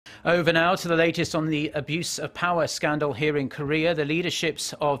Over now to the latest on the abuse of power scandal here in Korea. The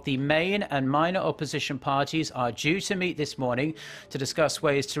leaderships of the main and minor opposition parties are due to meet this morning to discuss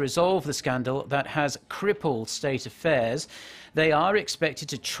ways to resolve the scandal that has crippled state affairs. They are expected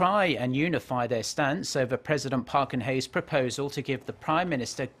to try and unify their stance over President Park Geun-hye's proposal to give the Prime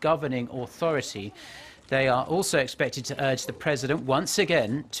Minister governing authority. They are also expected to urge the president once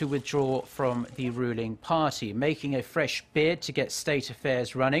again to withdraw from the ruling party. Making a fresh bid to get state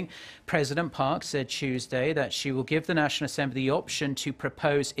affairs running, President Park said Tuesday that she will give the National Assembly the option to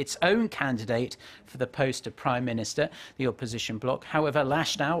propose its own candidate for the post of Prime Minister. The opposition bloc, however,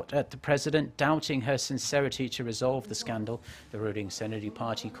 lashed out at the president, doubting her sincerity to resolve the scandal. The ruling Saenuri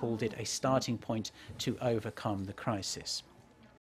Party called it a starting point to overcome the crisis.